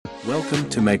Welcome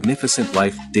to Magnificent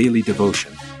Life Daily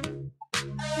Devotion.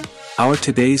 Our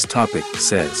today's topic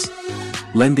says,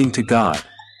 Lending to God.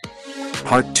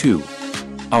 Part 2.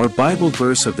 Our Bible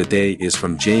verse of the day is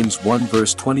from James 1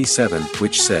 verse 27,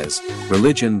 which says,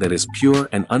 Religion that is pure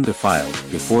and undefiled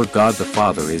before God the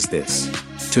Father is this: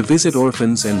 to visit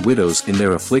orphans and widows in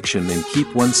their affliction and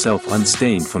keep oneself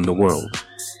unstained from the world.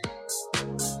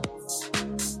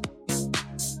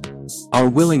 Our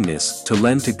willingness to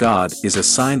lend to God is a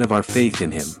sign of our faith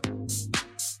in Him.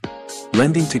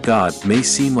 Lending to God may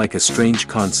seem like a strange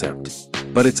concept,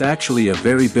 but it's actually a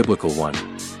very biblical one.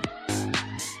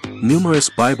 Numerous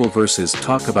Bible verses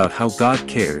talk about how God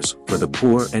cares for the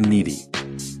poor and needy.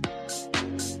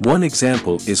 One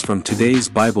example is from today's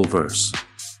Bible verse.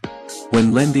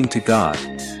 When lending to God,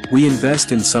 we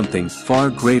invest in something far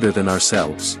greater than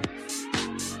ourselves.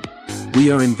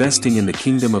 We are investing in the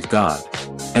kingdom of God,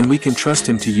 and we can trust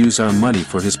Him to use our money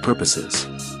for His purposes.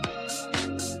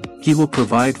 He will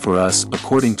provide for us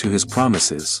according to His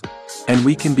promises, and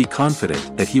we can be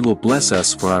confident that He will bless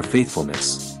us for our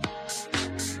faithfulness.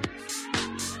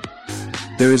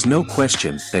 There is no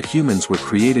question that humans were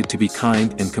created to be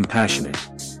kind and compassionate.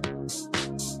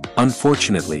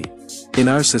 Unfortunately, in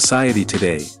our society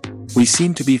today, we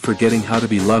seem to be forgetting how to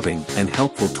be loving and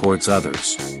helpful towards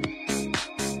others.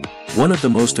 One of the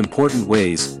most important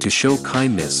ways to show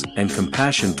kindness and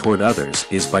compassion toward others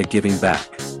is by giving back.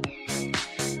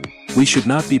 We should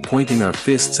not be pointing our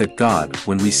fists at God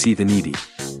when we see the needy.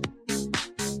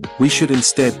 We should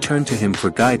instead turn to Him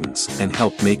for guidance and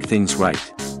help make things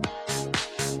right.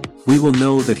 We will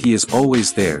know that He is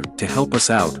always there to help us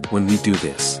out when we do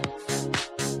this.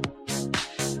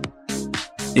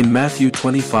 In Matthew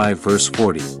 25 verse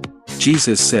 40,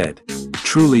 Jesus said,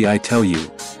 Truly I tell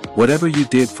you, whatever you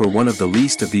did for one of the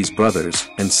least of these brothers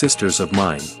and sisters of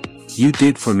mine, you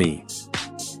did for me.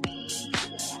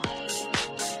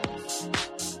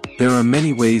 There are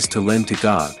many ways to lend to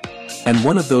God, and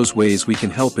one of those ways we can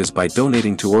help is by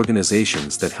donating to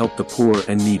organizations that help the poor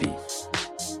and needy.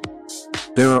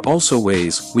 There are also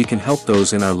ways we can help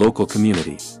those in our local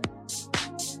community.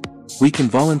 We can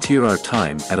volunteer our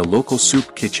time at a local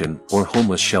soup kitchen or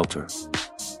homeless shelter.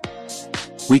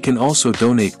 We can also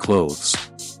donate clothes,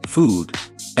 food,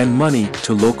 and money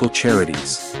to local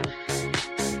charities.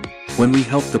 When we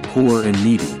help the poor and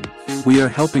needy, we are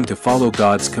helping to follow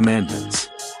God's commandments.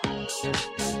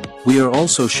 We are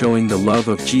also showing the love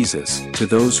of Jesus to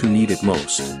those who need it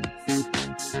most.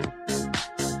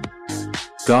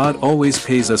 God always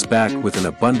pays us back with an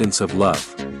abundance of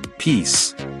love,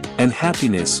 peace, and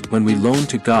happiness when we loan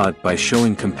to God by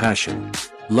showing compassion,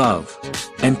 love,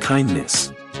 and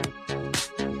kindness.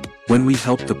 When we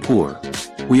help the poor,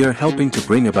 we are helping to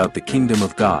bring about the kingdom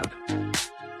of God.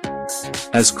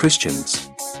 As Christians,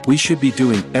 we should be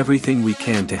doing everything we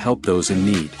can to help those in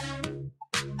need.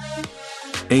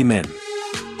 Amen.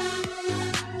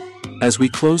 As we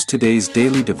close today's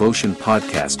daily devotion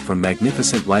podcast from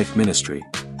Magnificent Life Ministry,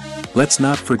 let's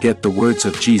not forget the words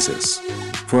of Jesus.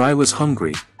 For I was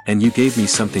hungry, and you gave me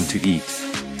something to eat.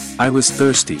 I was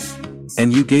thirsty,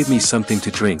 and you gave me something to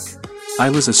drink. I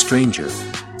was a stranger,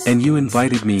 and you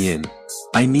invited me in.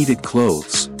 I needed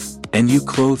clothes, and you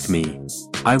clothed me.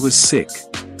 I was sick,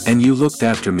 and you looked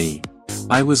after me.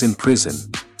 I was in prison,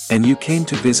 and you came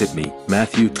to visit me.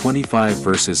 Matthew 25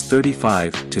 verses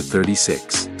 35 to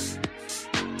 36.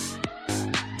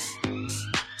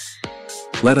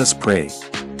 Let us pray.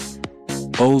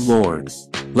 O Lord,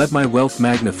 let my wealth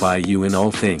magnify you in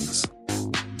all things.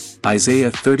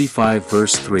 Isaiah 35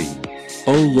 verse 3.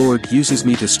 O Lord, uses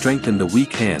me to strengthen the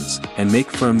weak hands and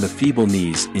make firm the feeble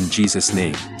knees in Jesus'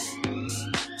 name.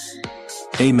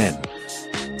 Amen.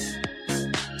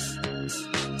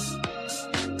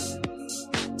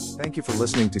 Thank you for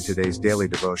listening to today's daily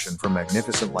devotion from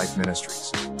Magnificent Life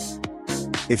Ministries.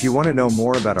 If you want to know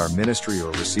more about our ministry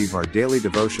or receive our daily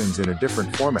devotions in a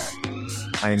different format,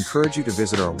 I encourage you to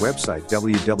visit our website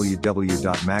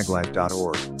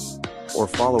www.maglife.org or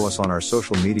follow us on our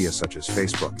social media such as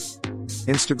Facebook,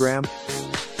 Instagram,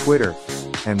 Twitter,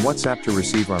 and WhatsApp to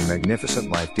receive our Magnificent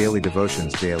Life daily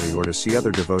devotions daily or to see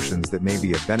other devotions that may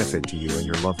be of benefit to you and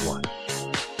your loved one.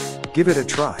 Give it a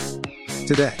try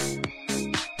today.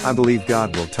 I believe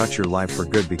God will touch your life for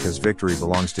good because victory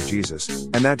belongs to Jesus,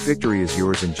 and that victory is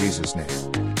yours in Jesus' name.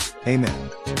 Amen.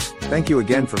 Thank you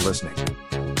again for listening.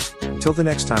 Till the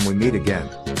next time we meet again,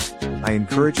 I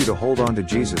encourage you to hold on to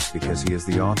Jesus because He is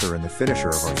the author and the finisher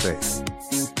of our faith.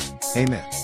 Amen.